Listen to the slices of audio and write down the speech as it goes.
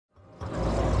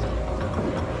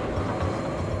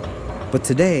But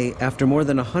today, after more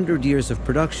than 100 years of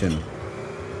production,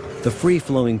 the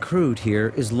free-flowing crude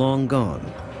here is long gone,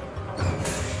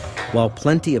 while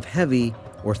plenty of heavy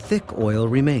or thick oil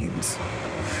remains.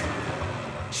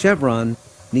 Chevron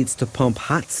needs to pump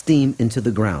hot steam into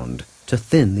the ground to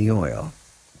thin the oil.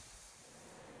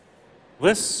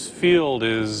 This field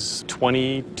is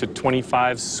 20 to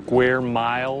 25 square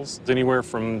miles, anywhere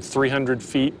from 300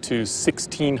 feet to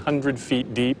 1,600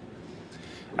 feet deep.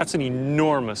 That's an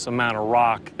enormous amount of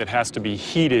rock that has to be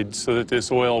heated so that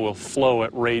this oil will flow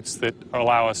at rates that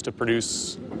allow us to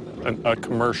produce a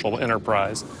commercial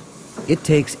enterprise. It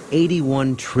takes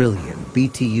 81 trillion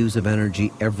BTUs of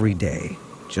energy every day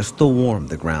just to warm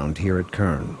the ground here at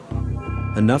Kern.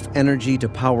 Enough energy to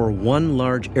power one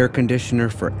large air conditioner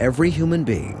for every human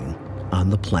being on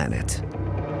the planet.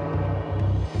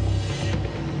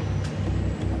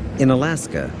 In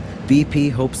Alaska,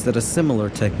 BP hopes that a similar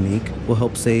technique will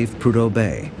help save Prudhoe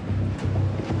Bay.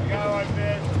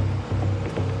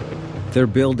 They're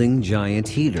building giant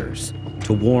heaters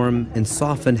to warm and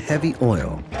soften heavy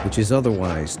oil, which is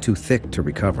otherwise too thick to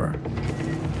recover.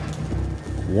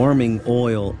 Warming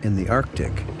oil in the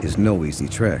Arctic is no easy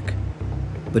trick,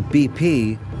 but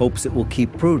BP hopes it will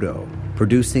keep Prudhoe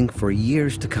producing for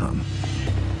years to come.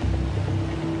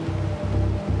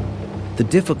 The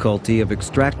difficulty of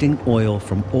extracting oil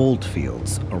from old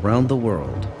fields around the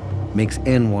world makes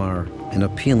ANWR an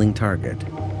appealing target.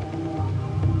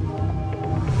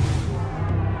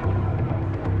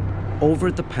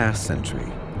 Over the past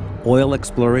century, oil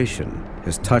exploration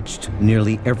has touched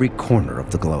nearly every corner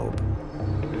of the globe.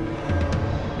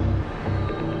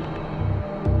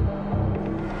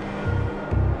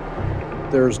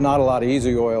 There's not a lot of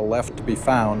easy oil left to be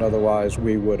found, otherwise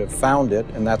we would have found it,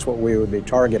 and that's what we would be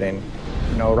targeting.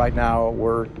 You know, right now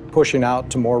we're pushing out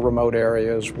to more remote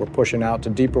areas, we're pushing out to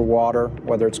deeper water,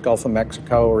 whether it's Gulf of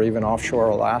Mexico or even offshore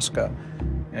Alaska,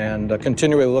 and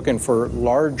continually looking for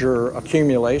larger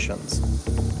accumulations.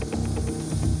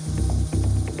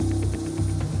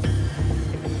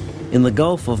 In the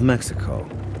Gulf of Mexico,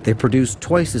 they produce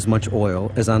twice as much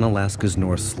oil as on Alaska's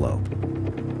North Slope.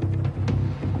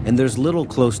 And there's little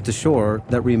close to shore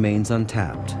that remains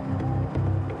untapped.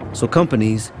 So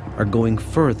companies are going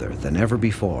further than ever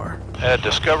before.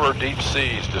 Discover deep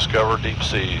seas,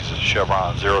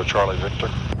 Chevron, 0 Charlie Victor.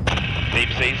 Deep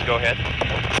seas, go ahead.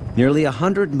 Nearly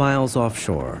 100 miles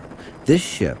offshore, this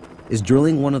ship is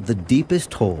drilling one of the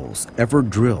deepest holes ever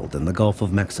drilled in the Gulf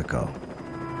of Mexico.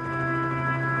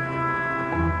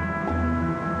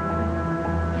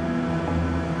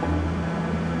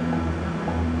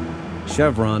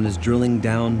 Chevron is drilling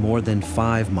down more than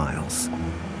 5 miles,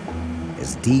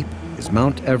 as deep as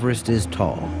Mount Everest is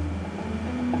tall,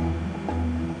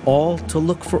 all to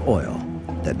look for oil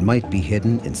that might be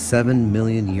hidden in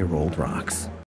 7-million-year-old rocks.